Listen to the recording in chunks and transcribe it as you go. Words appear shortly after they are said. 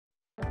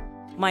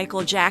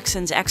Michael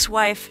Jackson's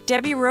ex-wife,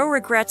 Debbie Rowe,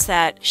 regrets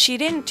that she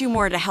didn't do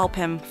more to help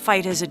him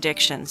fight his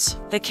addictions.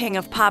 The king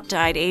of pop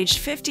died aged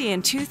 50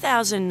 in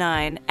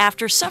 2009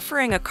 after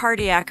suffering a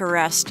cardiac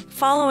arrest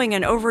following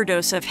an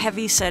overdose of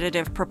heavy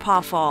sedative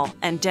propofol,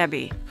 and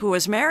Debbie, who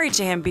was married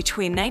to him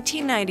between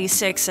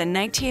 1996 and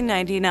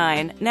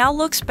 1999, now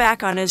looks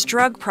back on his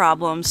drug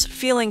problems,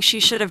 feeling she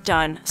should have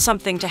done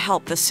something to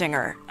help the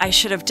singer. "I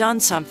should have done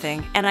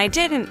something, and I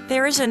didn't.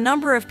 There is a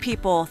number of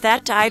people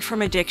that died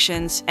from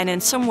addictions, and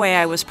in some way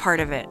I was part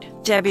of it."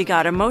 Debbie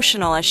got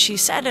emotional as she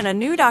said in a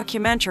new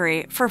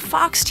documentary for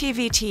Fox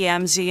TV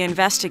TMZ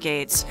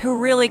Investigates Who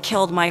Really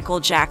Killed Michael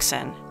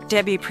Jackson.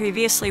 Debbie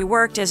previously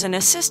worked as an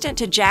assistant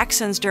to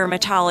Jackson's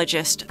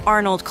dermatologist,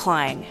 Arnold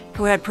Klein,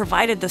 who had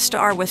provided the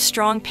star with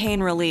strong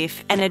pain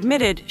relief, and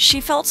admitted she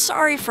felt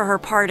sorry for her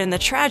part in the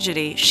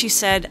tragedy. She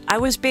said, "I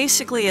was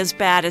basically as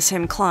bad as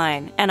him,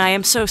 Klein, and I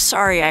am so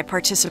sorry I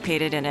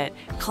participated in it."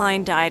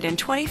 Klein died in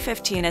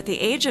 2015 at the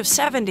age of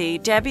 70.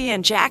 Debbie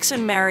and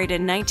Jackson married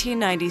in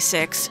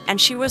 1996, and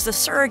she was the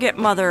surrogate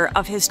mother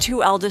of his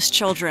two eldest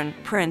children,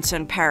 Prince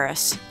and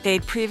Paris.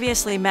 They'd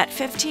previously met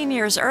 15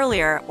 years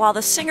earlier while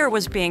the singer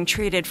was being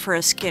treated for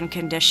a skin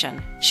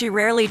condition. She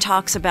rarely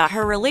talks about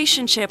her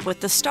relationship with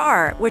the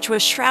star, which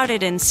was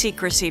shrouded in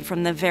secrecy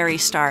from the very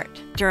start.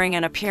 During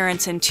an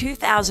appearance in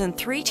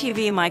 2003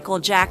 TV Michael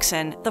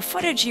Jackson, the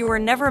footage you were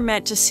never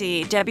meant to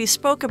see, Debbie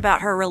spoke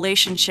about her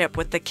relationship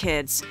with the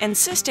kids,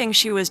 insisting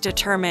she was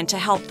determined to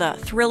help the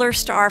Thriller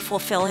star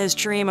fulfill his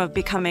dream of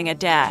becoming a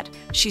dad.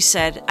 She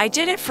said, "I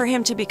did it for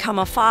him to become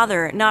a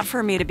father, not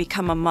for me to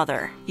become a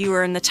mother. You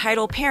earn the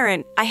title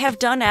parent. I have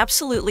done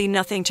absolutely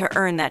nothing to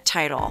earn that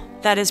title.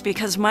 That is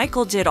because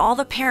Michael did all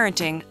the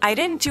parenting. I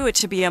didn't do it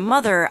to be a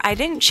mother. I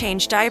didn't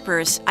change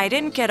diapers. I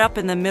didn't get up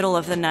in the middle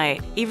of the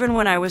night. Even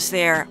when I was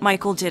there,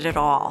 Michael did it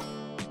all."